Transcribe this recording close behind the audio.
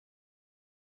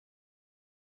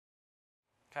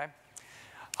Okay?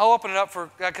 I'll open it up for,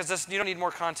 because you don't need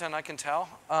more content, I can tell.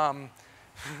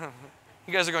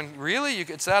 You guys are going, really?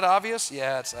 It's that obvious?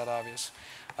 Yeah, it's that obvious.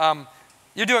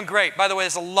 You're doing great. By the way,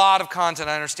 there's a lot of content,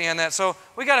 I understand that. So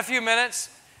we got a few minutes.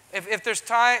 If there's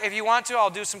time, if you want to, I'll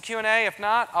do some Q&A. If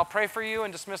not, I'll pray for you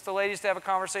and dismiss the ladies to have a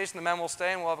conversation. The men will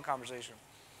stay and we'll have a conversation.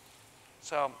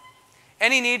 So,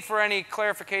 any need for any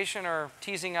clarification or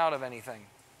teasing out of anything?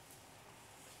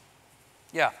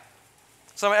 Yeah.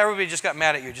 Everybody just got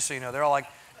mad at you, just so you know. They're all like,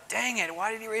 dang it,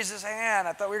 why did he raise his hand?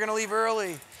 I thought we were going to leave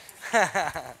early.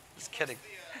 Just kidding.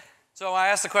 So I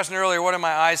asked the question earlier, what are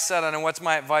my eyes set on and what's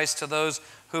my advice to those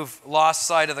who've lost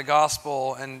sight of the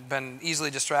gospel and been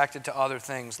easily distracted to other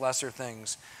things, lesser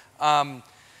things? Well,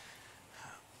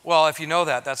 if you know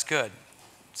that, that's good.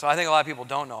 So I think a lot of people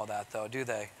don't know that, though, do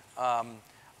they?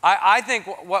 I think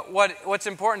what's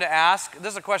important to ask,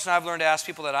 this is a question I've learned to ask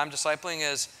people that I'm discipling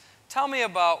is, tell me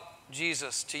about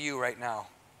Jesus to you right now.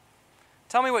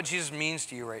 Tell me what Jesus means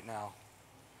to you right now.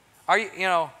 Are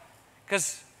you,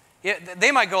 because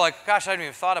they might go like, gosh, I haven't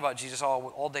even thought about Jesus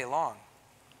all day long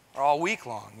or all week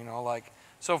long,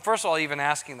 So first of all, even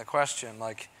asking the question,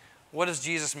 what does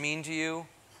Jesus mean to you?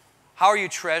 How are you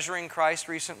treasuring Christ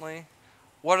recently?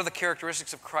 What are the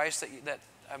characteristics of Christ that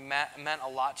meant a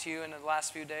lot to you in the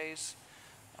last few days?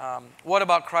 What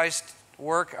about Christ's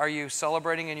work are you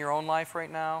celebrating in your own life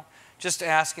right now? Just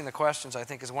asking the questions, I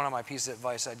think, is one of my pieces of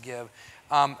advice I'd give.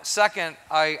 Second,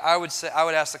 I would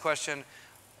ask the question,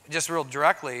 just real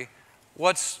directly,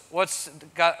 what's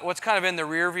kind of in the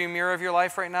rearview mirror of your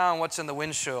life right now, and what's in the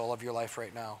windshield of your life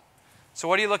right now? So,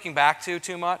 what are you looking back to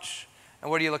too much,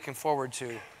 and what are you looking forward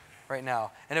to right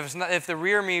now? And if the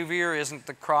rearview mirror isn't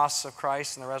the cross of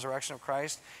Christ and the resurrection of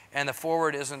Christ, and the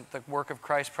forward isn't the work of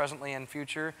Christ presently and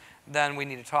future, then we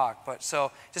need to talk. But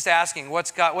so, just asking,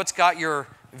 what's got your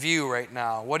view right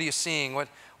now? What are you seeing?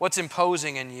 What's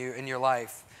imposing in your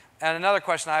life? And another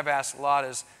question I've asked a lot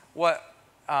is, what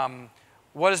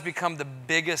has become the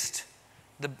biggest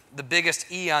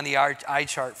E on the eye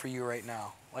chart for you right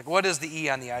now? What is the E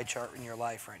on the eye chart in your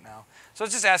life right now? So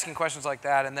it's just asking questions like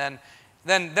that, and then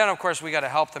of course we got to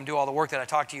help them do all the work that I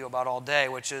talked to you about all day,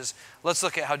 which is let's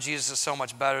look at how Jesus is so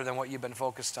much better than what you've been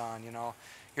focused on.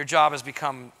 Your job has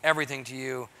become everything to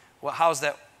you. Well, how's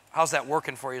that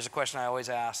working for you? Is a question I always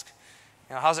ask.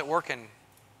 How's it working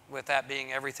with that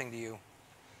being everything to you?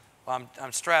 Well,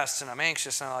 I'm stressed and I'm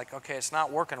anxious, and I'm like, okay, it's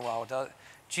not working well.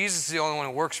 Jesus is the only one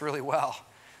who works really well.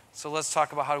 So let's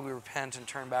talk about how do we repent and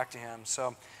turn back to him.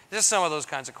 So just some of those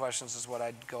kinds of questions is what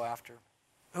I'd go after.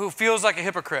 Who feels like a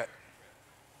hypocrite?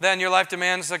 Then your life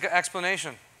demands an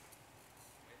explanation.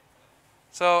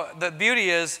 So the beauty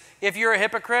is, if you're a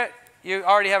hypocrite, you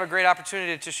already have a great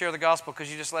opportunity to share the gospel because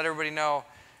you just let everybody know,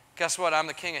 guess what, I'm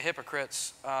the king of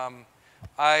hypocrites.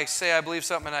 I say I believe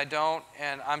something and I don't,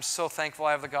 and I'm so thankful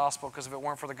I have the gospel, because if it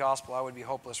weren't for the gospel, I would be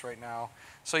hopeless right now.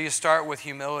 So you start with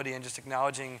humility and just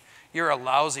acknowledging you're a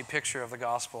lousy picture of the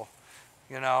gospel.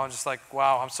 Just like,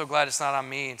 wow, I'm so glad it's not on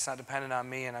me. It's not dependent on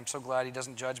me, and I'm so glad he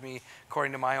doesn't judge me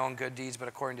according to my own good deeds, but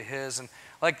according to his. And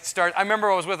I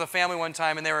remember I was with a family one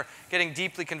time, and they were getting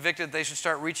deeply convicted they should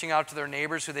start reaching out to their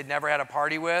neighbors who they'd never had a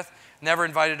party with, never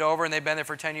invited over, and they'd been there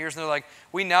for 10 years, and they're like,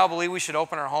 we now believe we should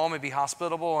open our home and be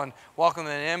hospitable and welcome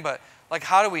them in, but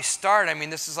how do we start? I mean,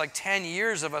 this is 10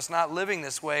 years of us not living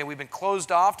this way. We've been closed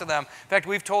off to them. In fact,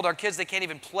 we've told our kids they can't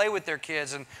even play with their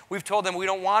kids, and we've told them we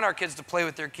don't want our kids to play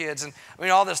with their kids, and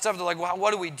all this stuff. They're like, well,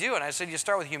 what do we do? And I said, you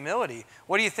start with humility.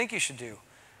 What do you think you should do?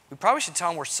 We probably should tell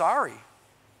them we're sorry.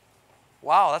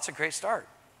 Wow, that's a great start.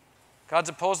 God's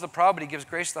opposed to the proud, but he gives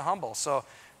grace to the humble. So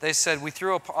they said we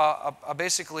threw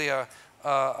basically a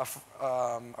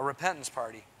repentance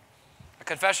party, a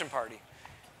confession party.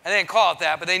 And they didn't call it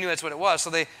that, but they knew that's what it was. So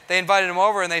they invited him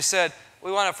over, and they said,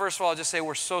 we want to first of all just say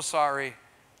we're so sorry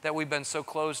that we've been so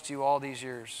close to you all these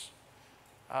years.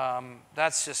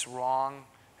 That's just wrong.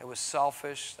 It was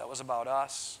selfish. That was about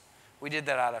us. We did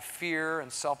that out of fear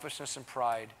and selfishness and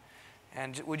pride.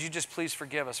 And would you just please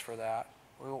forgive us for that?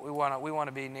 We want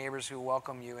to be neighbors who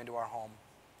welcome you into our home.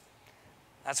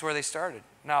 That's where they started.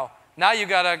 Now you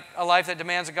got a life that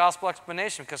demands a gospel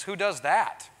explanation, because who does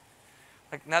that?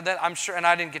 Now that I'm sure, and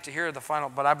I didn't get to hear the final,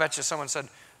 but I bet you someone said,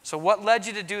 so what led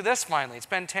you to do this finally? It's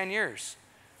been 10 years.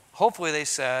 Hopefully they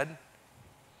said,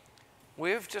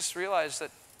 we've just realized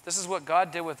that this is what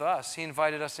God did with us. He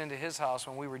invited us into his house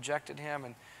when we rejected him,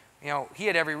 and he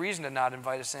had every reason to not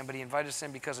invite us in, but he invited us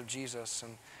in because of Jesus.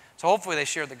 And so hopefully they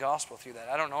shared the gospel through that.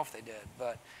 I don't know if they did,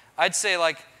 but I'd say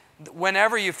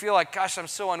whenever you feel like, gosh, I'm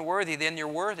so unworthy, then you're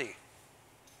worthy.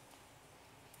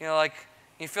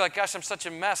 You feel like, gosh, I'm such a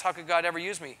mess. How could God ever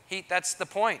use me? That's the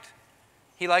point.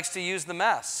 He likes to use the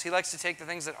mess. He likes to take the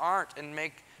things that aren't and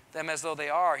make them as though they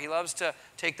are. He loves to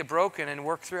take the broken and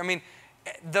work through. I mean,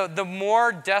 the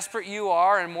more desperate you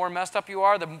are and more messed up you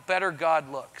are, the better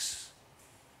God looks.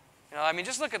 You know, I mean,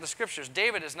 just look at the scriptures.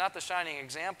 David is not the shining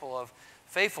example of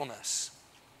faithfulness.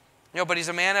 You know, but he's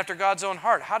a man after God's own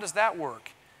heart. How does that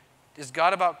work? Is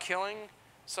God about killing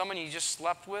someone you just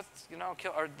slept with, you know,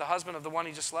 or the husband of the one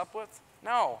he just slept with?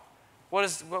 No. What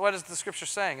is the scripture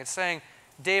saying? It's saying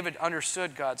David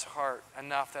understood God's heart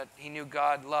enough that he knew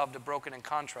God loved a broken and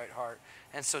contrite heart.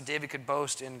 And so David could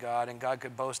boast in God, and God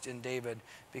could boast in David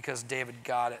because David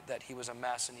got it, that he was a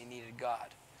mess and he needed God.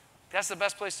 That's the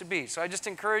best place to be. So I just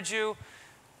encourage you,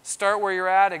 start where you're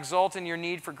at, exult in your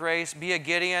need for grace, be a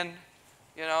Gideon,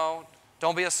 you know,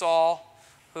 don't be a Saul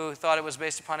who thought it was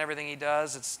based upon everything he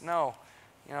does. It's no,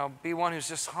 you know, be one who's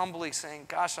just humbly saying,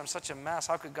 gosh, I'm such a mess.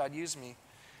 How could God use me?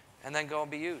 And then go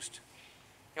and be used.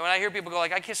 And when I hear people go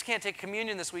like, I just can't take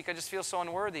communion this week. I just feel so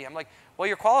unworthy. I'm like, well,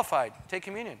 you're qualified. Take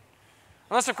communion.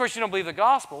 Unless, of course, you don't believe the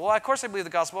gospel. Well, of course I believe the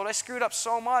gospel, but I screwed up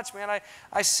so much, man.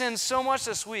 I sinned so much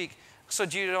this week. So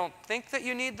you don't think that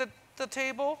you need the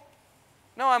table?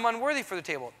 No, I'm unworthy for the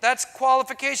table. That's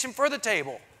qualification for the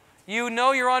table. You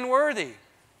know you're unworthy.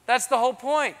 That's the whole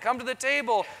point. Come to the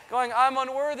table going, I'm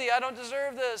unworthy. I don't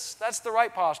deserve this. That's the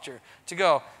right posture. To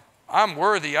go, I'm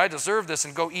worthy. I deserve this,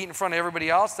 and go eat in front of everybody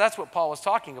else. That's what Paul was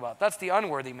talking about. That's the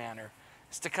unworthy manner.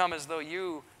 It's to come as though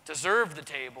you deserve the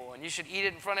table and you should eat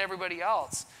it in front of everybody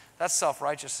else. That's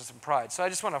self-righteousness and pride. So I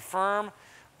just want to affirm,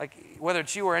 like whether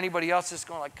it's you or anybody else just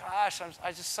going like, gosh, I'm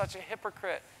just such a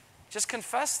hypocrite. Just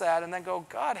confess that and then go,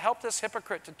 God, help this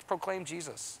hypocrite to proclaim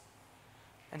Jesus.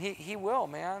 And he will,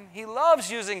 man. He loves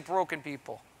using broken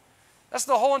people. That's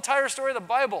the whole entire story of the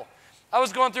Bible. I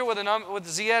was going through it with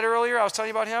Ziad earlier. I was telling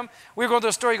you about him. We were going through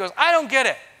a story. He goes, I don't get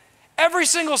it. Every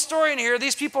single story in here,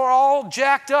 these people are all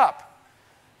jacked up.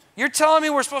 You're telling me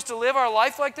we're supposed to live our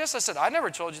life like this? I said, I never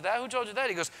told you that. Who told you that?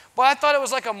 He goes, well, I thought it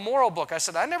was like a moral book. I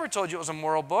said, I never told you it was a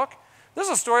moral book. This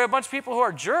is a story of a bunch of people who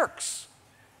are jerks.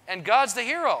 And God's the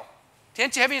hero.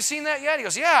 Have you seen that yet? He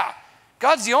goes, yeah.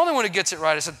 God's the only one who gets it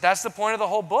right. I said, that's the point of the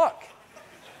whole book.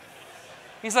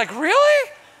 He's like,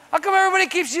 really? How come everybody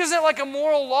keeps using it like a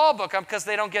moral law book? Because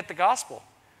they don't get the gospel.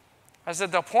 I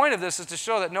said, the point of this is to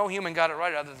show that no human got it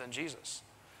right other than Jesus.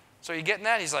 So you getting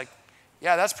that? He's like,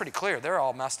 yeah, that's pretty clear. They're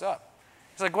all messed up.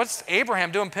 He's like, what's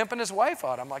Abraham doing pimping his wife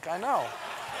out? I'm like, I know.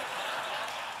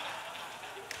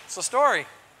 It's a story.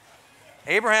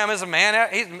 Abraham is a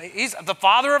man, he's the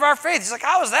father of our faith. He's like,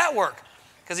 how does that work?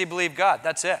 Because he believed God.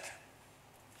 That's it.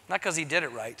 Not because he did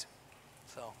it right.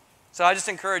 So I just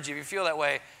encourage you, if you feel that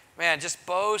way, man, just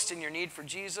boast in your need for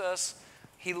Jesus.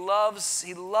 He loves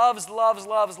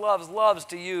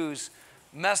to use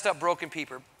messed up, broken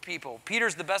people.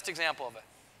 Peter's the best example of it.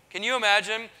 Can you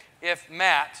imagine if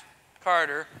Matt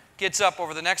Carter gets up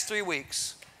over the next 3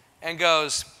 weeks and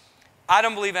goes, I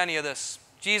don't believe any of this.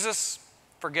 Jesus,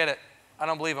 forget it. I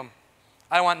don't believe him.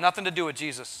 I don't want nothing to do with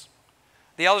Jesus.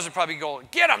 The elders would probably go,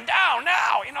 get him down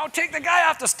now, take the guy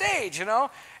off the stage, And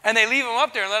they leave him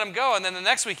up there and let him go. And then the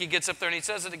next week he gets up there and he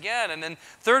says it again. And then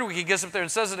third week he gets up there and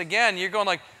says it again. You're going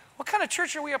like, what kind of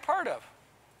church are we a part of?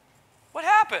 What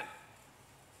happened?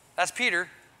 That's Peter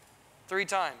 3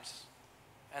 times.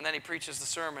 And then he preaches the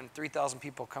sermon. 3,000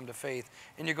 people come to faith.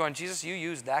 And you're going, Jesus, you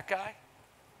used that guy?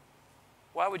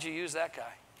 Why would you use that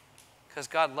guy? Because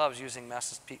God loves using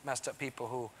messed up people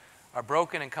who are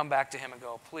broken and come back to him and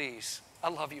go, please, I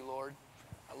love you, Lord.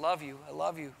 I love you. I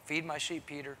love you. Feed my sheep,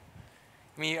 Peter.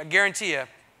 I mean, I guarantee you,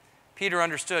 Peter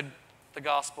understood the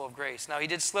gospel of grace. Now, he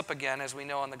did slip again, as we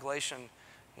know in the Galatian,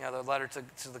 the letter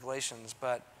to the Galatians.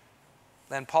 But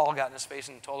then Paul got in his face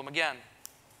and told him again,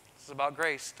 this is about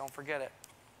grace. Don't forget it.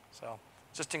 So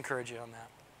just encourage you on that.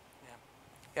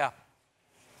 Yeah.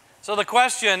 So the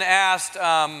question asked,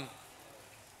 I'll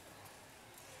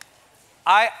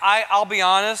be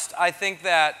honest, I think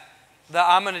that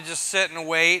I'm going to just sit and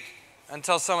wait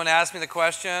until someone asks me the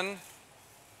question.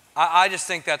 I just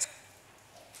think that's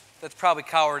probably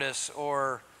cowardice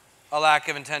or a lack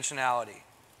of intentionality.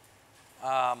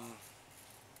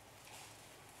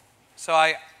 So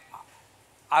I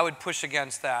would push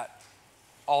against that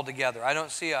altogether. I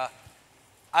don't see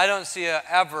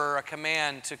ever a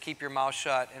command to keep your mouth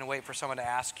shut and wait for someone to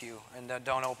ask you and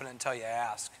don't open it until you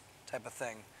ask type of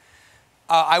thing.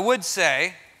 I would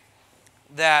say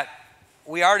that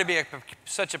we are to be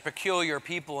such a peculiar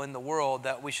people in the world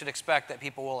that we should expect that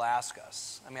people will ask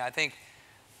us. I mean, I think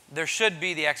there should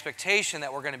be the expectation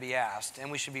that we're going to be asked,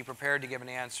 and we should be prepared to give an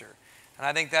answer. And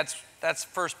I think that's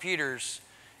 1 Peter's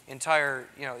entire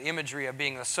imagery of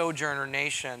being a sojourner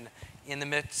nation in the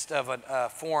midst of a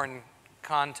foreign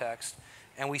context.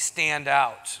 and we stand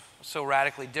out so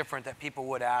radically different that people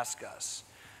would ask us.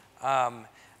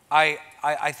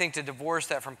 I think to divorce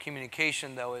that from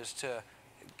communication, though, is to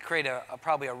create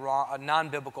probably a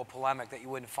non-biblical polemic that you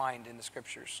wouldn't find in the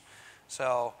scriptures.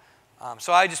 So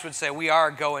I just would say we are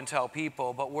a go and tell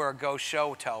people, but we're a go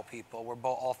show tell people. We're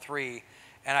both, all three.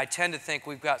 And I tend to think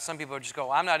we've got some people who just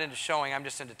go, I'm not into showing, I'm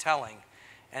just into telling.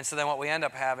 And so then what we end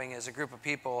up having is a group of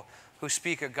people who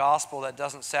speak a gospel that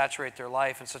doesn't saturate their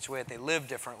life in such a way that they live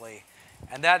differently.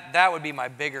 And that would be my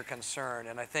bigger concern.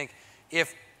 And I think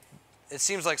if it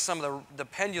seems like some of the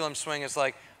pendulum swing is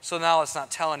like, so now let's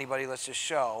not tell anybody, let's just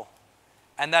show.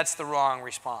 And that's the wrong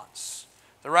response.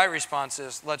 The right response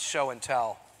is let's show and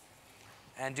tell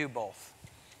and do both.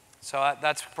 So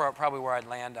that's probably where I'd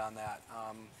land on that.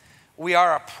 We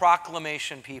are a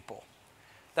proclamation people.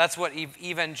 That's what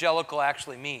evangelical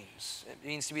actually means. It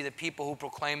means to be the people who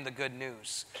proclaim the good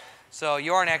news. So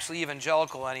you aren't actually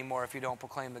evangelical anymore if you don't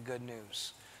proclaim the good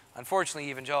news. Unfortunately,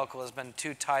 evangelical has been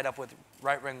too tied up with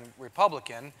right-wing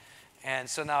Republican, and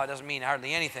so now it doesn't mean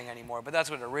hardly anything anymore, but that's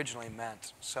what it originally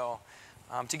meant. So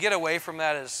to get away from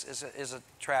that is a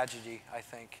tragedy, I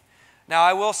think. Now,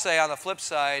 I will say on the flip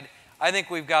side, I think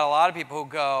we've got a lot of people who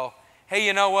go, hey,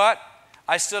 you know what?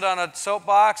 I stood on a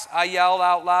soapbox, I yelled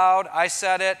out loud, I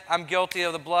said it, I'm guilty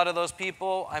of the blood of those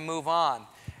people, I move on.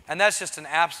 And that's just an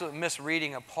absolute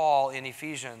misreading of Paul in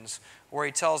Ephesians, where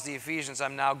he tells the Ephesians,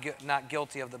 I'm now not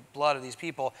guilty of the blood of these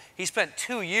people. He spent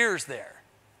 2 years there,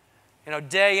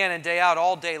 day in and day out,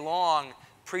 all day long,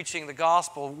 preaching the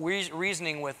gospel,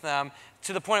 reasoning with them,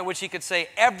 to the point at which he could say,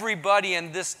 everybody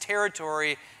in this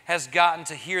territory has gotten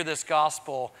to hear this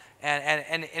gospel.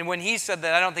 And when he said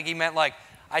that, I don't think he meant like,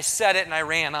 I said it and I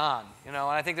ran on, And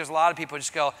I think there's a lot of people who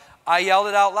just go, I yelled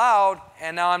it out loud,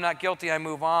 and now I'm not guilty, I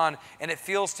move on. And it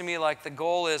feels to me like the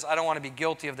goal is I don't want to be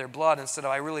guilty of their blood instead of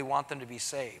I really want them to be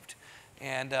saved.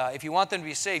 And if you want them to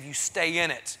be saved, you stay in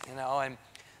it, And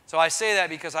so I say that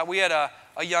because we had a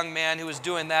young man who was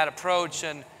doing that approach,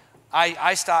 and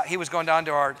I stopped. He was going down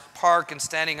to our park and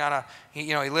standing on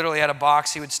he literally had a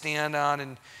box he would stand on,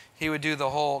 and he would do the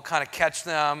whole kind of catch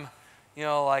them,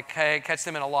 like, hey, catch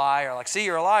them in a lie, or like, see,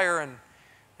 you're a liar, and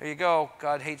there you go.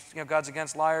 God hates, God's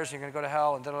against liars. You're going to go to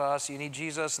hell, and da-da-da. So you need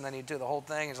Jesus, and then he'd do the whole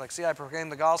thing. He's like, see, I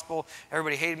proclaimed the gospel.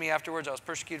 Everybody hated me afterwards. I was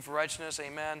persecuted for righteousness.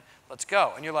 Amen. Let's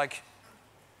go. And you're like,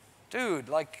 dude,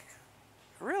 like,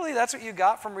 really? That's what you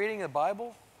got from reading the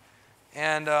Bible?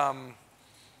 And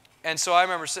so I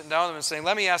remember sitting down with him and saying,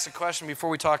 let me ask a question before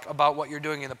we talk about what you're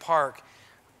doing in the park.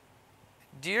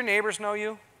 Do your neighbors know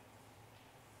you?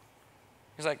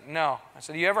 He's like, no. I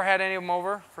said, you ever had any of them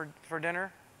over for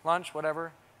dinner, lunch,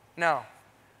 whatever? No. I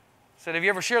said, have you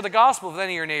ever shared the gospel with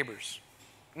any of your neighbors?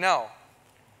 No.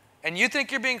 And you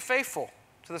think you're being faithful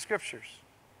to the scriptures?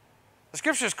 The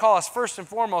scriptures call us first and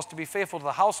foremost to be faithful to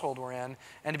the household we're in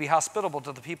and to be hospitable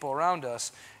to the people around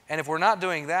us. And if we're not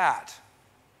doing that,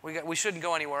 we shouldn't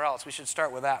go anywhere else. We should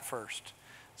start with that first.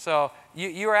 So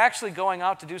you are actually going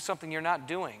out to do something you're not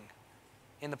doing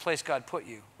in the place God put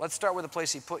you. Let's start with the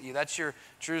place he put you. That's your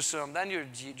Jerusalem, then your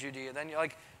Judea,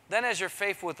 then as you're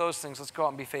faithful with those things, let's go out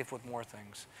and be faithful with more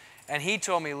things. And he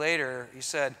told me later, he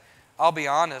said, I'll be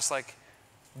honest, like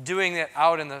doing it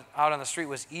out on the street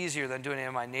was easier than doing it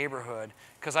in my neighborhood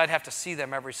because I'd have to see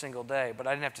them every single day, but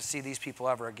I didn't have to see these people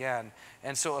ever again.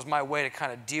 And so it was my way to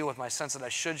kind of deal with my sense that I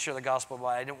should share the gospel, but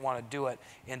I didn't want to do it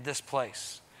in this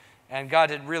place. And God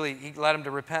he led him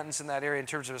to repentance in that area in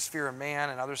terms of his fear of man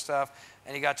and other stuff.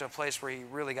 And he got to a place where he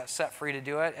really got set free to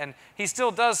do it. And he still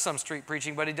does some street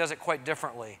preaching, but he does it quite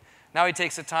differently. Now he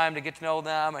takes the time to get to know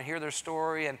them and hear their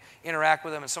story and interact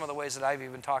with them in some of the ways that I've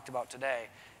even talked about today.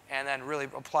 And then really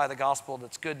apply the gospel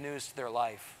that's good news to their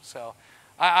life. So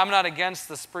I'm not against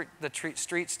the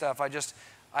street stuff.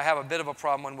 I have a bit of a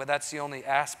problem when that's the only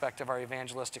aspect of our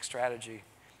evangelistic strategy.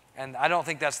 And I don't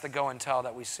think that's the go and tell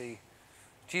that we see.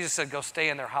 Jesus said, go stay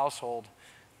in their household.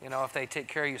 If they take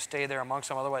care of you, stay there amongst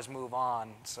them, otherwise move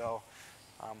on. So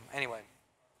anyway.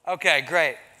 Okay,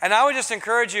 great. And I would just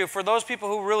encourage you, for those people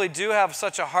who really do have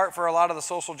such a heart for a lot of the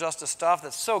social justice stuff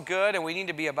that's so good and we need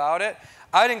to be about it,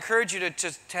 I'd encourage you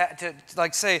to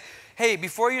like say, hey,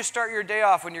 before you start your day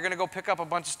off when you're going to go pick up a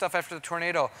bunch of stuff after the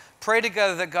tornado, pray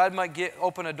together that God might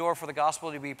open a door for the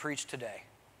gospel to be preached today.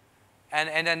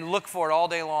 And then look for it all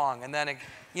day long. And then,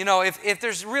 if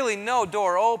there's really no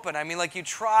door open, like you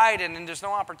tried and there's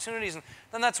no opportunities,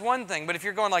 then that's one thing. But if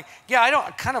you're going like, yeah,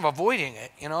 I'm kind of avoiding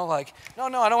it, no, I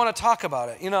don't want to talk about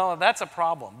it, that's a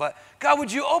problem. But God,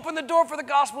 would you open the door for the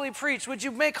gospel he preached? Would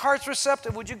you make hearts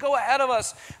receptive? Would you go ahead of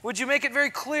us? Would you make it very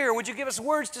clear? Would you give us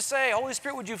words to say? Holy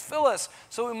Spirit, would you fill us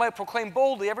so we might proclaim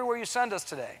boldly everywhere you send us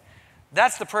today?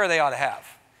 That's the prayer they ought to have.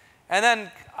 And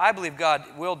then I believe God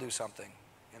will do something,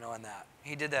 in that.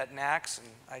 He did that in Acts, and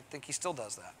I think he still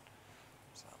does that.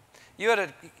 So, you had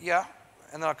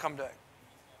and then I'll come to,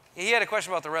 he had a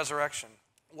question about the resurrection.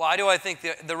 Why do I think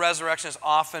the resurrection is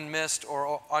often missed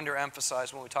or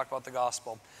underemphasized when we talk about the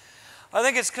gospel? I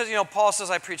think it's because, Paul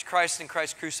says, I preach Christ and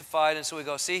Christ crucified, and so we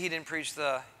go, see, he didn't preach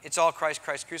it's all Christ,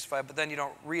 Christ crucified, but then you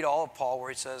don't read all of Paul where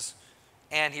he says,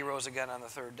 and he rose again on the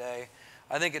third day.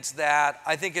 I think it's that.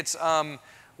 I think it's,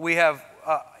 we have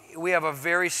a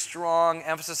very strong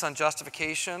emphasis on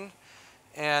justification,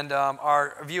 and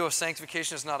our view of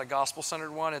sanctification is not a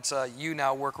gospel-centered one. It's you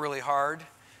now work really hard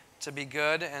to be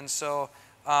good, and so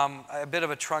a bit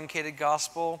of a truncated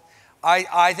gospel.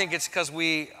 I think it's because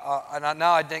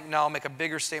now I'll make a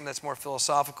bigger statement that's more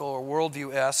philosophical or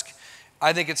worldview-esque.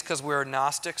 I think it's because we're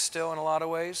Gnostics still in a lot of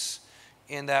ways,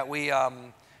 in that we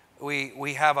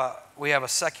have a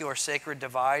secular sacred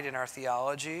divide in our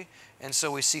theology, and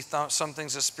so we see some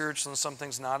things as spiritual and some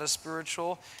things not as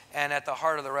spiritual. And at the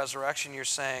heart of the resurrection, you're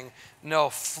saying,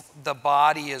 no, the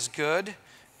body is good,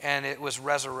 and it was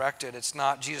resurrected. It's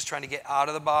not Jesus trying to get out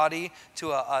of the body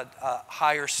to a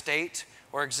higher state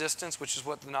or existence, which is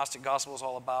what the Gnostic gospel is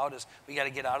all about, is we got to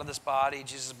get out of this body.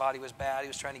 Jesus' body was bad. He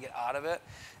was trying to get out of it.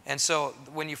 And so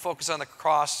when you focus on the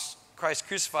cross, Christ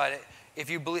crucified, if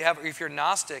you're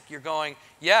Gnostic, you're going,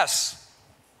 yes,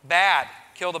 bad,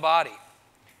 kill the body.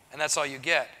 And that's all you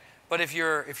get. But if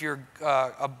you're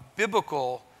a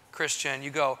biblical Christian, you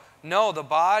go, no, the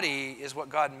body is what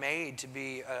God made to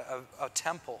be a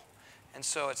temple. And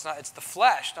so it's the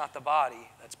flesh, not the body,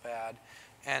 that's bad.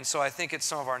 And so I think it's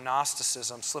some of our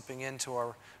Gnosticism slipping into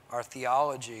our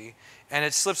theology. And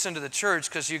it slips into the church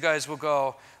because you guys will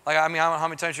go, how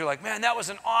many times you're like, man, that was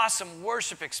an awesome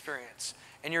worship experience.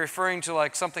 And you're referring to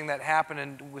something that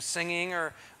happened with singing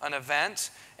or an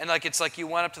event. And it's like you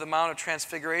went up to the Mount of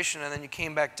Transfiguration and then you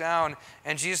came back down.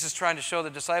 And Jesus is trying to show the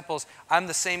disciples, I'm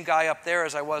the same guy up there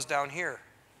as I was down here.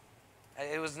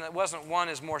 It wasn't one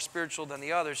is more spiritual than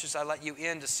the other. It's just I let you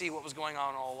in to see what was going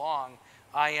on all along.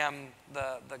 I am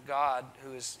the God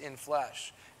who is in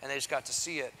flesh. And they just got to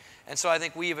see it. And so I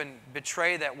think we even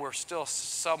betray that we're still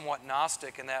somewhat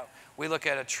Gnostic in that we look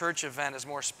at a church event as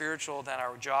more spiritual than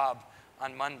our job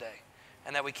on Monday.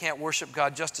 And that we can't worship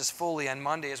God just as fully on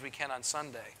Monday as we can on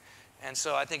Sunday. And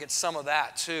so I think it's some of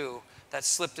that too that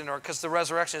slipped in, because the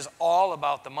resurrection is all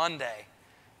about the Monday.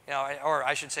 Or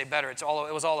I should say better, it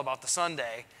was all about the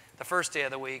Sunday, the first day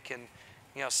of the week. And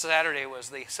Saturday was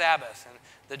the Sabbath, and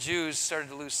the Jews started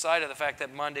to lose sight of the fact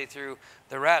that Monday through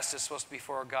the rest is supposed to be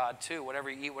for God too. Whatever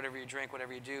you eat, whatever you drink,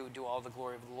 whatever you do all the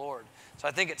glory of the Lord. So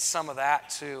I think it's some of that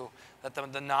too, that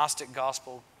the Gnostic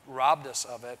gospel robbed us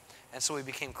of it, and so we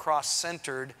became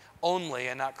cross-centered only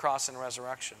and not cross and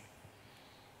resurrection.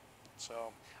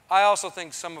 So I also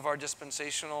think some of our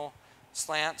dispensational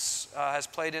slants has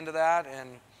played into that,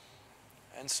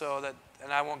 and so that.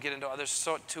 And I won't get into there's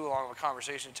too long of a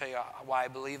conversation to tell you why I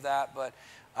believe that, but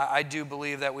I do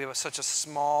believe that we have such a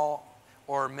small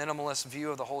or minimalist view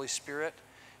of the Holy Spirit.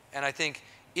 And I think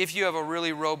if you have a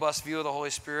really robust view of the Holy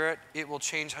Spirit, it will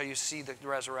change how you see the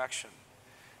resurrection.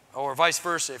 Or vice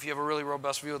versa, if you have a really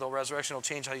robust view of the resurrection, it will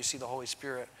change how you see the Holy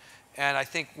Spirit. And I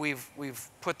think we've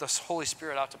put the Holy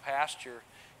Spirit out to pasture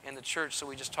in the church, so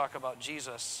we just talk about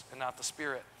Jesus and not the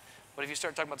Spirit. But if you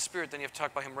start talking about the Spirit, then you have to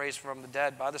talk about him raised from the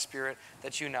dead by the Spirit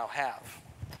that you now have.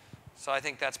 So I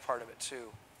think that's part of it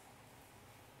too.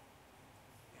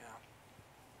 Yeah.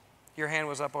 Your hand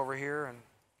was up over here.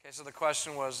 Okay, so the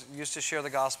question was, used to share the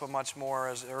gospel much more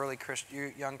as an early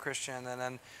young Christian, and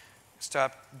then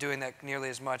stopped doing that nearly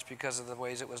as much because of the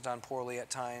ways it was done poorly at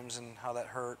times and how that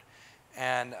hurt.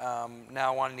 And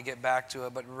now wanting to get back to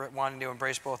it, but wanting to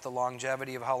embrace both the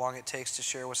longevity of how long it takes to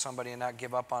share with somebody and not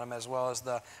give up on them, as well as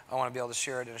I want to be able to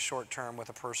share it in a short term with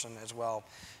a person as well.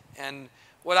 And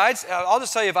I'll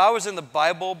just tell you, if I was in the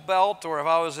Bible Belt, or if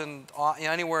I was in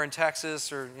anywhere in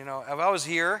Texas, or if I was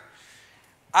here,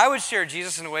 I would share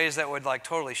Jesus in ways that would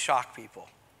totally shock people.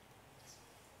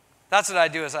 That's what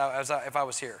I'd do if I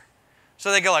was here.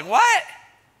 So they go what?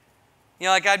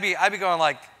 I'd be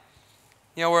going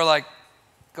we're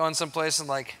going someplace and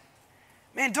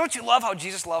man, don't you love how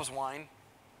Jesus loves wine?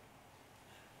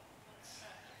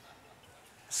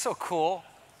 It's so cool.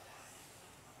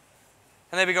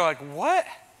 And they'd be going what?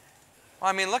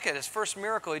 Well, look at his first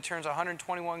miracle. He turns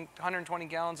 120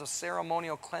 gallons of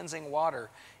ceremonial cleansing water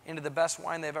into the best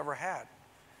wine they've ever had.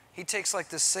 He takes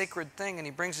this sacred thing and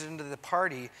he brings it into the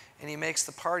party and he makes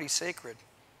the party sacred.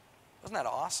 Wasn't that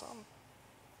awesome?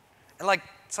 And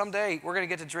someday we're going to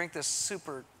get to drink this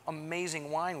super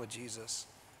amazing wine with Jesus.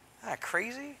 Isn't that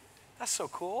crazy? That's so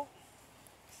cool.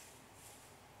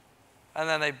 And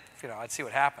then they, I'd see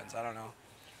what happens. I don't know.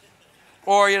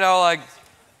 Or, like,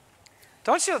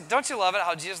 don't you love it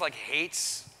how Jesus, like,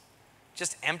 hates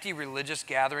just empty religious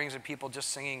gatherings of people just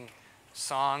singing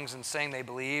songs and saying they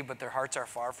believe, but their hearts are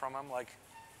far from him? Like,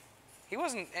 he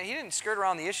didn't skirt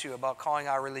around the issue about calling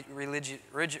our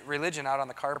religion out on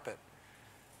the carpet,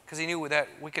 because he knew that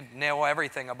we could know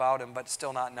everything about him but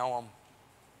still not know him.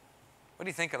 What do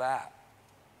you think of that?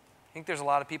 I think there's a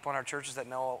lot of people in our churches that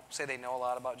say they know a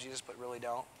lot about Jesus but really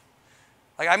don't.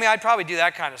 Like, I'd probably do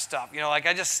that kind of stuff. Like,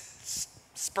 I just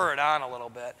spur it on a little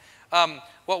bit.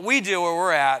 What we do where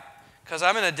we're at, because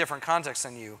I'm in a different context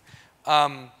than you,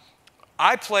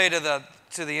 I play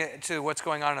to what's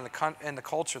going on in the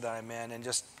culture that I'm in and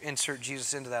just insert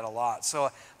Jesus into that a lot. So,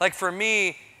 like, for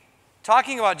me,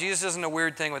 talking about Jesus isn't a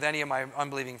weird thing with any of my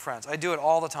unbelieving friends. I do it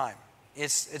all the time.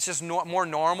 It's just more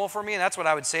normal for me, and that's what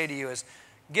I would say to you is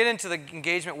get into the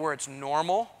engagement where it's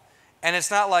normal, and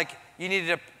it's not like you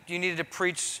needed to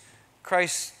preach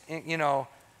Christ,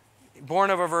 born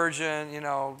of a virgin,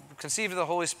 conceived of the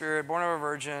Holy Spirit, born of a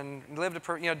virgin, lived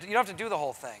you don't have to do the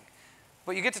whole thing.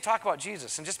 But you get to talk about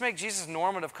Jesus and just make Jesus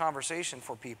normative conversation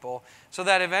for people so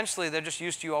that eventually they're just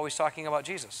used to you always talking about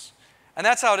Jesus. And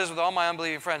that's how it is with all my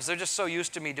unbelieving friends. They're just so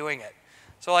used to me doing it.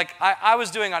 So, like, I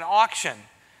was doing an auction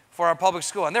for our public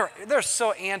school, and they're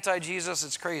so anti-Jesus,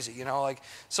 it's crazy, like.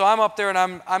 So I'm up there, and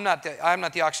I'm not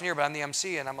the auctioneer, but I'm the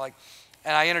MC, and I'm like,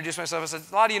 and I introduced myself. I said,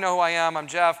 a lot of you know who I am. I'm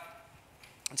Jeff.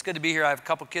 It's good to be here. I have a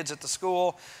couple kids at the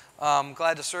school.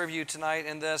 Glad to serve you tonight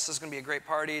in this. This is going to be a great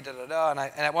party, da-da-da. And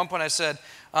at one point I said,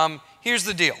 here's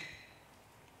the deal.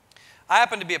 I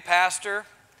happen to be a pastor,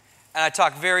 and I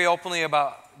talk very openly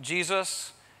about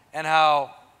Jesus and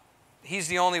how he's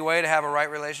the only way to have a right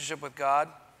relationship with God.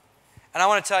 And I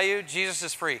want to tell you, Jesus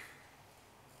is free.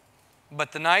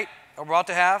 But the night we're about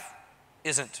to have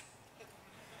isn't.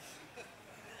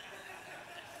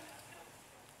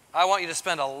 I want you to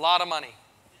spend a lot of money,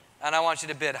 and I want you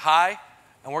to bid high,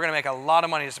 and we're going to make a lot of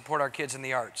money to support our kids in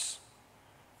the arts.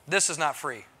 This is not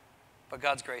free, but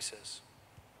God's grace is.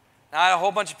 Now, I had a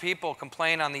whole bunch of people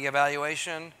complain on the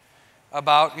evaluation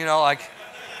about, like,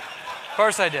 of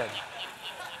course I did.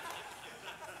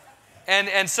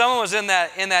 And someone was in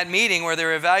that meeting where they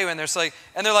were evaluating,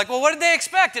 and they're like, well, what did they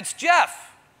expect? It's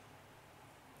Jeff.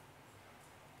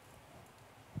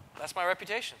 That's my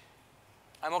reputation.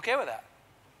 I'm okay with that.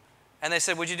 And they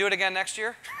said, would you do it again next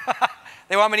year?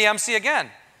 They want me to MC again.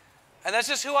 And that's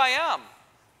just who I am.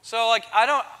 So, like, I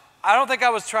don't think I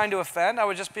was trying to offend. I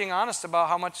was just being honest about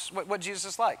what Jesus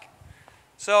is like.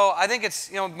 So I think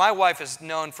it's, my wife is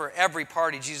known for every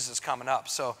party Jesus is coming up.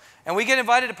 So, and we get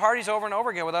invited to parties over and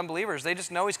over again with unbelievers. They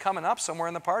just know he's coming up somewhere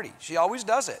in the party. She always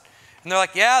does it. And they're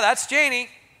like, yeah, that's Janie.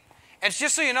 And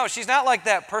just so you know, she's not like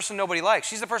that person nobody likes.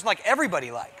 She's the person like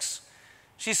everybody likes.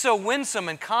 She's so winsome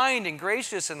and kind and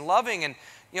gracious and loving, and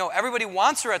everybody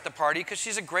wants her at the party because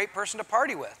she's a great person to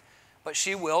party with. But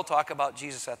she will talk about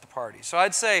Jesus at the party. So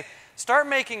I'd say start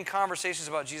making conversations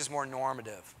about Jesus more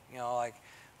normative.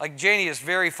 Like Janie is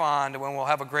very fond when we'll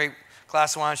have a great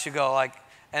glass of wine. She'll go like,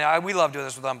 and we love doing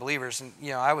this with unbelievers. And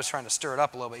I was trying to stir it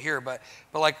up a little bit here, but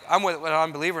like I'm with an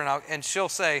unbeliever now, and she'll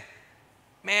say,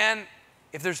 "Man,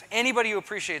 if there's anybody who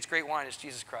appreciates great wine, it's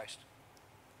Jesus Christ."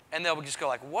 And they'll just go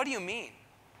like, "What do you mean?"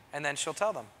 And then she'll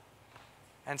tell them.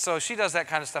 And so she does that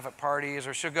kind of stuff at parties,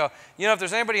 or she'll go, if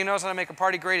there's anybody who knows how to make a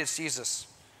party great, it's Jesus.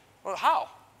 Well, how?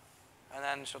 And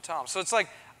then she'll tell them. So it's like,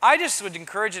 I just would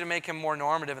encourage you to make him more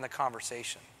normative in the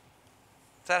conversation.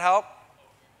 Does that help?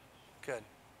 Good.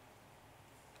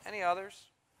 Any others?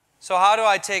 So how do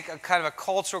I take a kind of a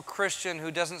cultural Christian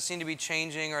who doesn't seem to be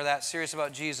changing or that serious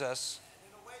about Jesus?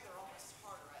 In a way, they're almost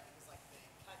harder, right? Because like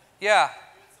they kind of yeah.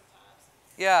 do it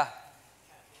sometimes. Yeah.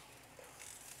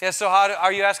 Yeah, so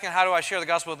are you asking how do I share the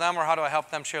gospel with them, or how do I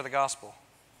help them share the gospel?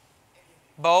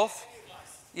 Both?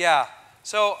 Yeah.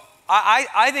 So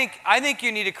I think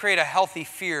you need to create a healthy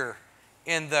fear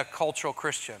in the cultural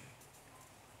Christian.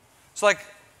 It's like,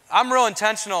 I'm real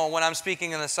intentional when I'm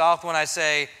speaking in the South when I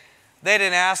say, they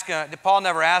didn't ask, Paul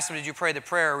never asked them, did you pray the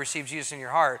prayer or receive Jesus in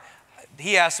your heart?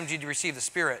 He asked them, did you receive the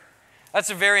Spirit? That's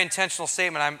a very intentional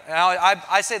statement.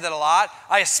 I say that a lot.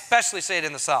 I especially say it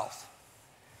in the South.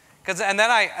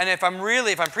 And if I'm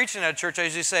preaching at a church, I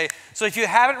usually say, so if you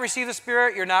haven't received the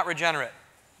Spirit, you're not regenerate.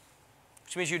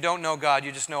 Which means you don't know God,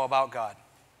 you just know about God.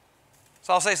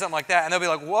 So I'll say something like that, and they'll be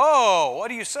like, whoa,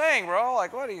 what are you saying, bro?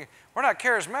 Like, we're not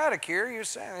charismatic here. You're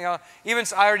saying, even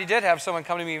I already did have someone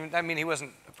come to me, I mean, he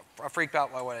wasn't freaked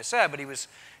out by what I said, but he was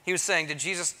saying,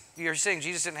 you're saying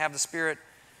Jesus didn't have the Spirit,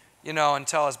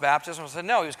 until his baptism? I said,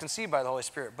 no, he was conceived by the Holy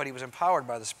Spirit, but he was empowered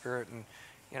by the Spirit, and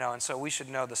so we should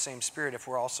know the same Spirit if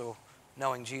we're also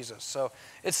knowing Jesus. So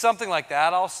it's something like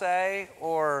that I'll say,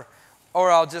 or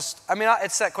I'll just,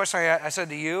 it's that question I said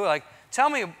to you, like, tell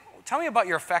me about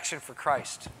your affection for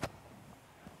Christ.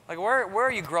 Like, where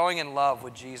are you growing in love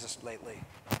with Jesus lately?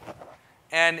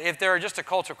 And if they're just a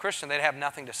cultural Christian, they'd have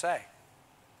nothing to say.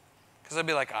 Because they'd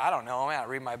be like, I don't know, man, I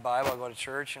read my Bible, I go to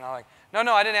church, like,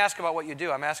 no, I didn't ask about what you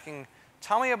do. I'm asking,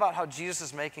 tell me about how Jesus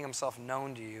is making himself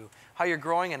known to you, how you're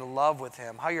growing in love with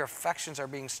him, how your affections are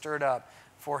being stirred up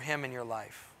for him in your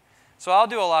life. So I'll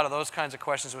do a lot of those kinds of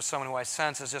questions with someone who I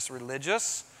sense is just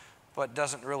religious, but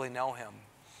doesn't really know him.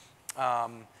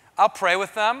 I'll pray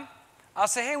with them. I'll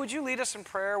say, hey, would you lead us in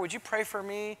prayer? Would you pray for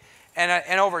me?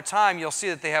 And over time, you'll see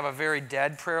that they have a very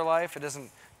dead prayer life. It isn't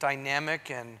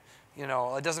dynamic, and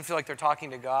it doesn't feel like they're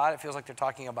talking to God. It feels like they're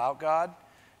talking about God.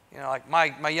 Like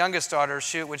my youngest daughter,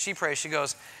 when she prays, she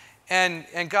goes,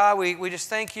 and God, we just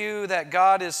thank you that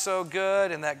God is so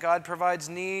good and that God provides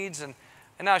needs. And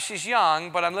now she's young,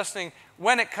 but I'm listening.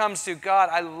 When it comes to God,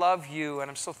 I love you, and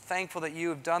I'm so thankful that you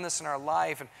have done this in our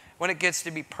life. And when it gets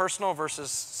to be personal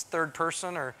versus third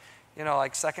person or,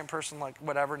 like second person, like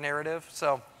whatever narrative.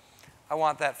 So I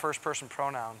want that first person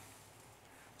pronoun.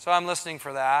 So I'm listening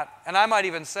for that. And I might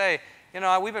even say,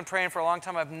 we've been praying for a long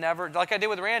time. I've never, like I did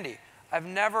with Randy, I've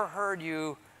never heard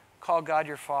you call God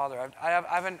your Father.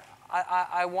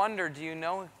 I wonder, do you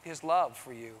know his love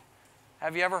for you?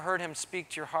 Have you ever heard him speak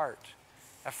to your heart?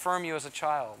 Affirm you as a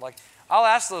child? Like, I'll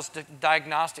ask those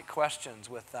diagnostic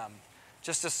questions with them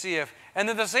just to see if, and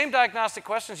then the same diagnostic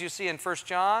questions you see in 1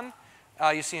 John,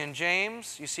 you see in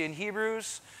James, you see in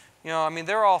Hebrews,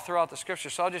 they're all throughout the scripture,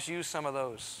 so I'll just use some of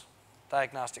those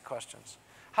diagnostic questions.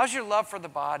 How's your love for the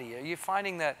body? Are you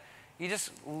finding that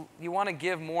you want to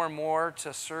give more and more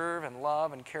to serve and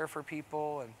love and care for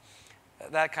people and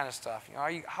that kind of stuff?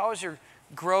 How is your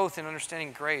growth in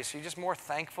understanding grace? Are you just more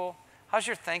thankful? How's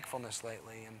your thankfulness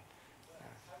lately? And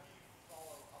how do you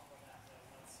follow up on that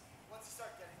once you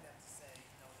start getting them to say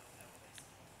no,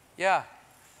 basically? yeah.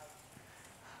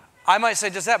 I might say,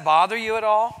 does that bother you at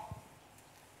all?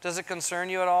 Does it concern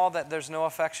you at all that there's no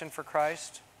affection for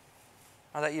Christ?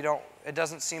 Or that it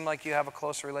doesn't seem like you have a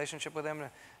close relationship with him?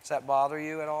 Does that bother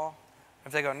you at all?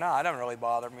 If they go, no, it doesn't really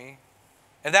bother me.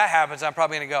 If that happens, I'm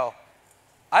probably going to go,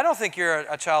 I don't think you're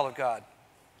a child of God.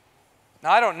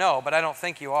 Now, I don't know, but I don't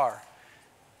think you are.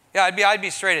 Yeah, I'd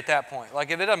be straight at that point. Like,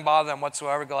 if it doesn't bother them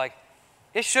whatsoever, go like,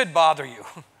 it should bother you.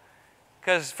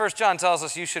 Because 1 John tells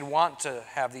us you should want to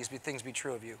have these things be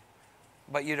true of you,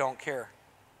 but you don't care.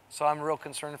 So I'm real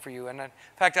concerned for you. And in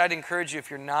fact, I'd encourage you, if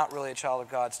you're not really a child of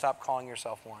God, stop calling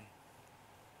yourself one.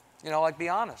 Be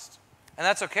honest. And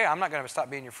that's okay. I'm not going to stop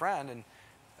being your friend,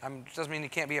 and doesn't mean you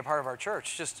can't be a part of our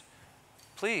church. Just,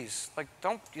 please,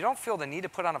 you don't feel the need to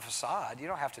put on a facade. You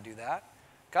don't have to do that.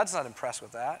 God's not impressed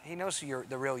with that. He knows you're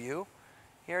the real you.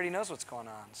 He already knows what's going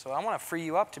on. So I want to free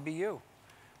you up to be you.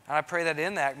 And I pray that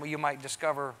in that you might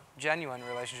discover genuine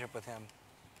relationship with him.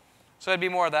 So it'd be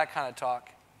more of that kind of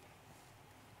talk.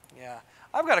 Yeah.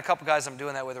 I've got a couple guys I'm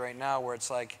doing that with right now where it's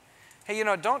like, hey,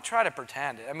 don't try to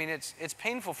pretend. It's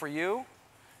painful for you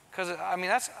because,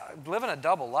 that's living a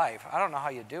double life. I don't know how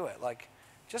you do it. Like,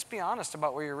 just be honest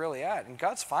about where you're really at. And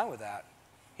God's fine with that.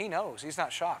 He knows. He's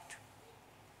not shocked.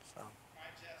 So. All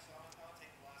right, Jeff, so I'll take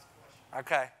the last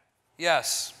question. Okay.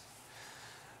 Yes.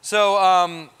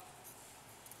 So,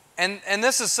 and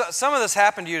this is, some of this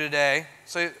happened to you today.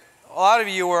 So a lot of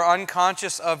you were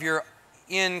unconscious of your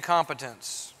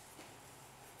incompetence.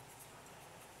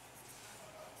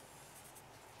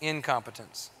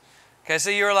 Incompetence. Okay, so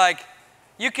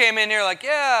you came in here like,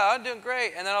 yeah, I'm doing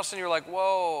great. And then all of a sudden you're like,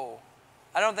 whoa,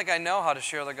 I don't think I know how to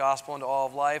share the gospel into all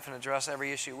of life and address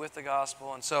every issue with the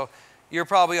gospel. And so you're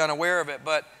probably unaware of it.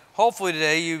 But hopefully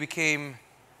today you became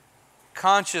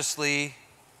consciously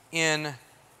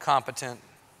incompetent.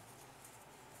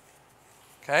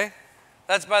 Okay?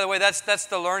 That's, by the way, that's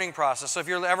the learning process. So if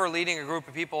you're ever leading a group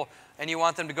of people and you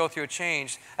want them to go through a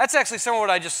change, that's actually some of what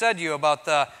I just said to you about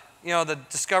the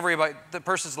discovery about the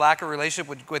person's lack of relationship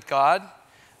with God,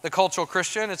 the cultural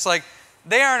Christian. It's like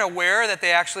they aren't aware that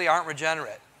they actually aren't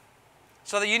regenerate.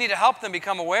 So that you need to help them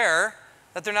become aware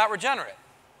that they're not regenerate.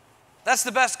 That's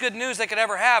the best good news they could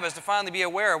ever have, is to finally be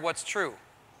aware of what's true.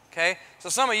 Okay? So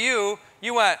some of you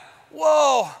went,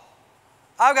 whoa,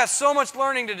 I've got so much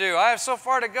learning to do. I have so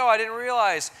far to go, I didn't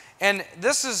realize. And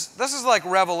this is like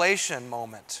revelation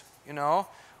moment,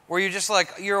 where you're just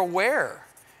like, you're aware.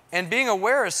 And being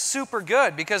aware is super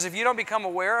good, because if you don't become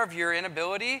aware of your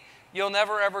inability, you'll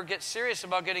never ever get serious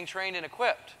about getting trained and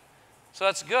equipped. So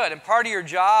that's good. And part of your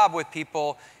job with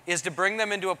people is to bring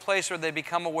them into a place where they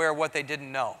become aware of what they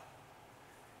didn't know.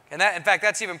 And that, in fact,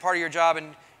 that's even part of your job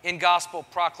in gospel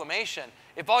proclamation.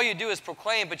 If all you do is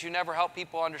proclaim, but you never help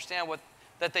people understand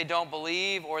that they don't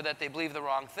believe, or that they believe the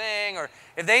wrong thing, or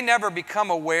if they never become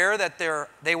aware that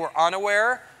they were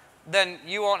unaware, then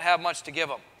you won't have much to give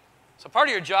them. So part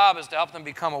of your job is to help them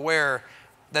become aware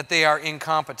that they are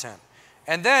incompetent.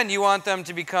 And then you want them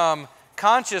to become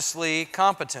consciously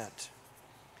competent.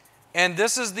 And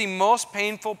this is the most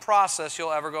painful process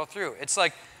you'll ever go through. It's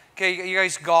like, okay, you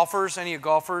guys golfers, any of you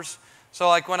golfers? So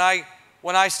like when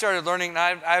I started learning,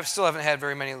 I still haven't had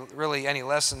really any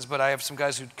lessons, but I have some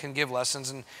guys who can give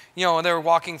lessons. And, when they were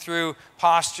walking through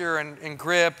posture and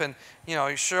grip and,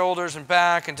 your shoulders and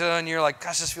back, and you're like,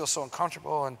 gosh, this feels so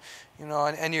uncomfortable. And,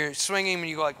 and you're swinging and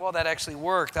you go like, well, that actually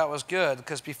worked. That was good,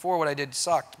 because before what I did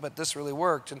sucked, but this really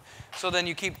worked. And so then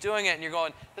you keep doing it and you're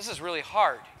going, this is really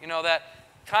hard. That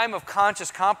time of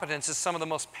conscious competence is some of the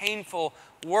most painful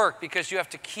work, because you have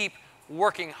to keep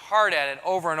working hard at it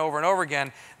over and over and over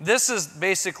again. This is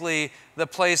basically the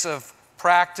place of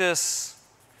practice.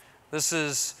 This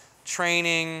is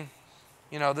training.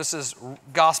 This is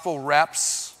gospel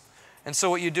reps. And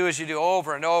so what you do is you do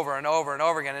over and over and over and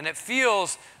over again. And it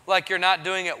feels like you're not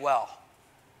doing it well.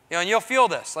 And you'll feel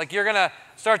this. Like you're going to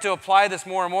start to apply this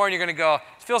more and more, and you're going to go,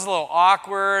 it feels a little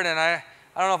awkward, and I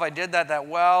don't know if I did that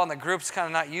well, and the group's kind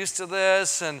of not used to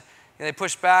this, and they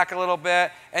push back a little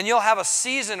bit. And you'll have a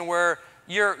season where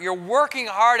you're working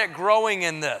hard at growing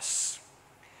in this.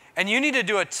 And you need to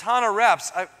do a ton of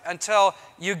reps until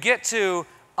you get to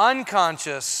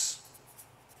unconscious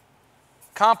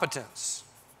competence.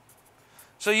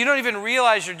 So you don't even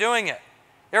realize you're doing it.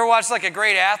 You ever watch like a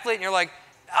great athlete and you're like,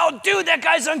 oh, dude, that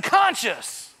guy's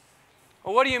unconscious.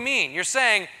 Well, what do you mean? You're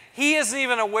saying he isn't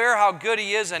even aware how good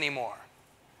he is anymore.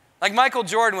 Like Michael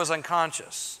Jordan was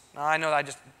unconscious. Now, I know I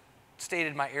just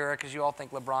stated my era because you all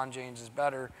think LeBron James is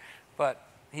better, but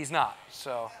he's not,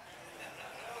 so,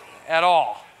 at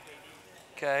all,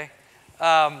 okay?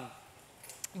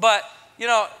 But,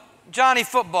 Johnny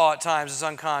Football at times is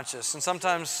unconscious, and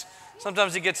sometimes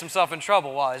he gets himself in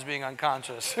trouble while he's being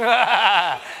unconscious.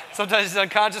 Sometimes he's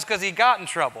unconscious because he got in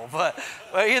trouble, but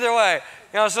either way,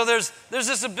 so there's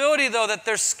this ability, though, that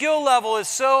their skill level is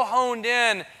so honed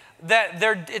in that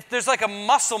there's like a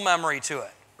muscle memory to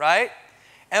it, right?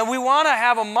 And we want to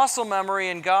have a muscle memory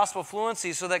in gospel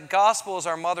fluency so that gospel is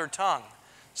our mother tongue.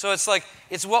 So it's like,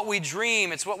 it's what we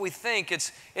dream, it's what we think,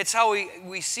 it's how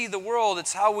we see the world,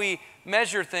 it's how we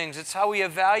measure things, it's how we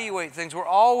evaluate things. We're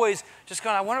always just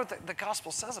going, I wonder what the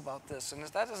gospel says about this, and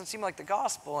that doesn't seem like the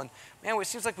gospel, and man, it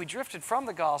seems like we drifted from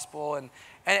the gospel, and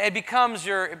it becomes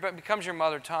your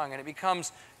mother tongue, and it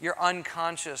becomes your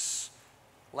unconscious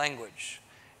language.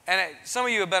 And some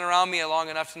of you have been around me long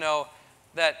enough to know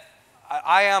that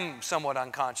I am somewhat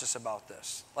unconscious about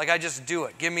this. Like I just do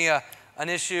it. Give me an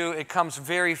issue, it comes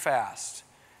very fast.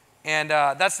 And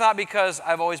that's not because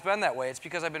I've always been that way. It's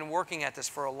because I've been working at this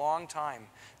for a long time.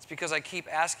 It's because I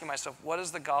keep asking myself, what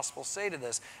does the gospel say to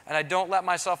this? And I don't let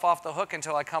myself off the hook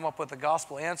until I come up with the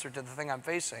gospel answer to the thing I'm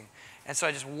facing. And so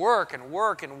I just work and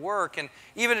work and work. And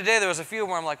even today there was a few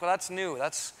where I'm like, well, that's new.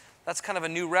 That's kind of a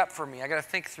new rep for me. I got to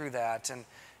think through that.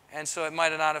 And so it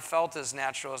might not have felt as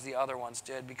natural as the other ones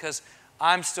did, because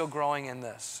I'm still growing in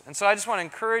this. And so I just want to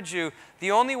encourage you,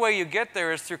 the only way you get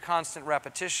there is through constant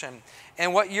repetition.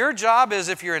 And what your job is,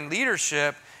 if you're in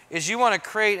leadership, is you want to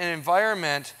create an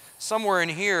environment somewhere in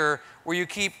here where you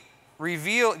keep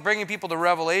bringing people to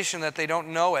revelation that they don't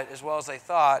know it as well as they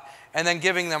thought, and then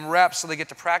giving them reps so they get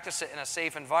to practice it in a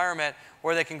safe environment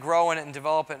where they can grow in it and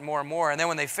develop it more and more. And then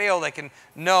when they fail, they can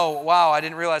know, wow, I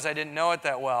didn't realize I didn't know it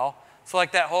that well. So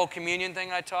like that whole communion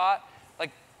thing I taught,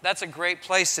 that's a great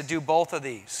place to do both of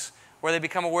these, where they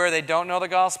become aware they don't know the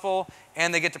gospel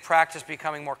and they get to practice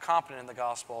becoming more competent in the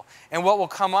gospel. And what will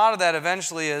come out of that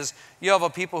eventually is you have a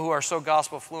people who are so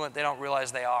gospel fluent they don't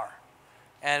realize they are.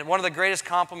 And one of the greatest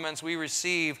compliments we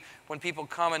receive when people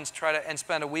come and try to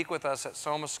spend a week with us at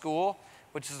Soma School,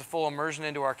 which is a full immersion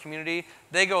into our community,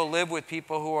 they go live with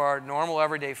people who are normal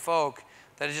everyday folk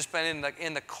that have just been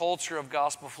in the culture of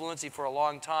gospel fluency for a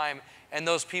long time, and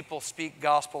those people speak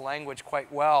gospel language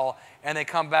quite well, and they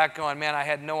come back going, man, I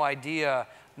had no idea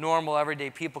normal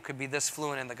everyday people could be this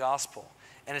fluent in the gospel.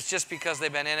 And it's just because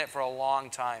they've been in it for a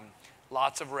long time.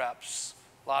 Lots of reps,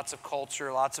 lots of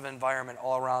culture, lots of environment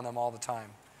all around them all the time.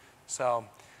 So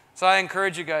I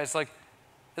encourage you guys,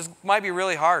 this might be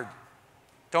really hard.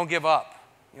 Don't give up.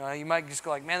 You might just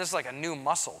go like, man, this is like a new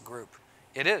muscle group.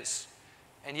 It is.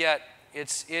 And yet,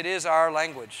 it is our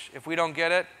language. If we don't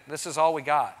get it, this is all we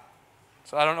got.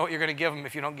 So I don't know what you're going to give them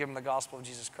if you don't give them the gospel of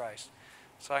Jesus Christ.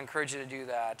 So I encourage you to do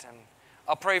that. And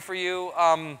I'll pray for you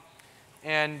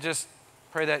and just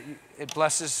pray that it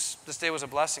blesses, this day was a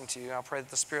blessing to you. I'll pray that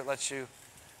the Spirit lets you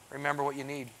remember what you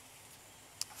need.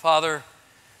 Father,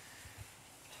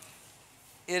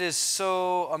 it is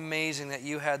so amazing that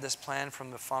you had this plan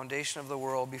from the foundation of the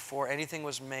world before anything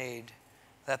was made,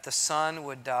 that the Son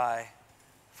would die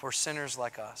for sinners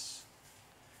like us,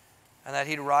 and that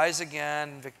he'd rise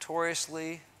again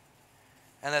victoriously,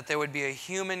 and that there would be a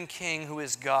human king who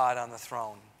is God on the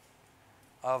throne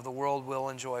of the world we'll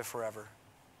enjoy forever.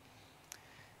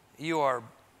 You are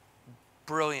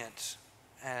brilliant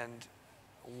and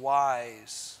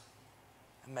wise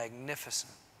and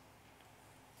magnificent.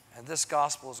 And this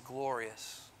gospel is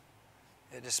glorious.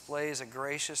 It displays a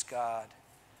gracious God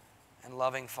and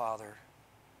loving Father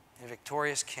and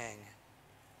victorious King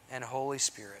and Holy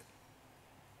Spirit.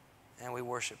 And we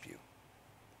worship you.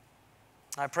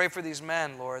 I pray for these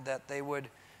men, Lord, that they would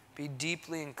be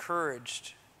deeply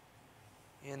encouraged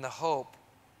in the hope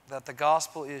that the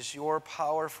gospel is your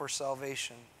power for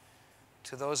salvation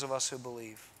to those of us who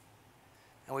believe.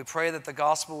 And we pray that the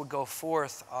gospel would go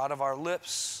forth out of our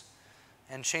lips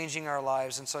and changing our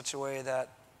lives in such a way that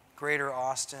Greater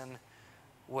Austin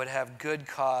would have good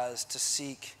cause to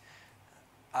seek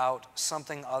out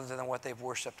something other than what they've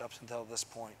worshiped up until this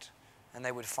point, and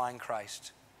they would find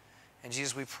Christ. And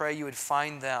Jesus, we pray you would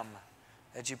find them,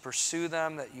 that you pursue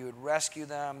them, that you would rescue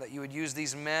them, that you would use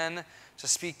these men to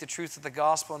speak the truth of the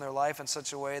gospel in their life in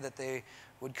such a way that they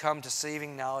would come to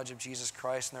saving knowledge of Jesus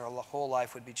Christ and their whole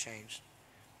life would be changed.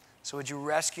 So would you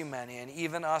rescue many, and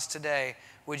even us today,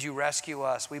 would you rescue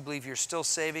us? We believe you're still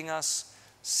saving us.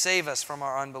 Save us from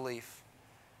our unbelief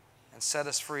and set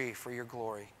us free for your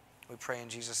glory. We pray in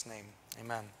Jesus' name.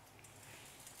 Amen.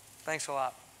 Thanks a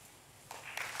lot.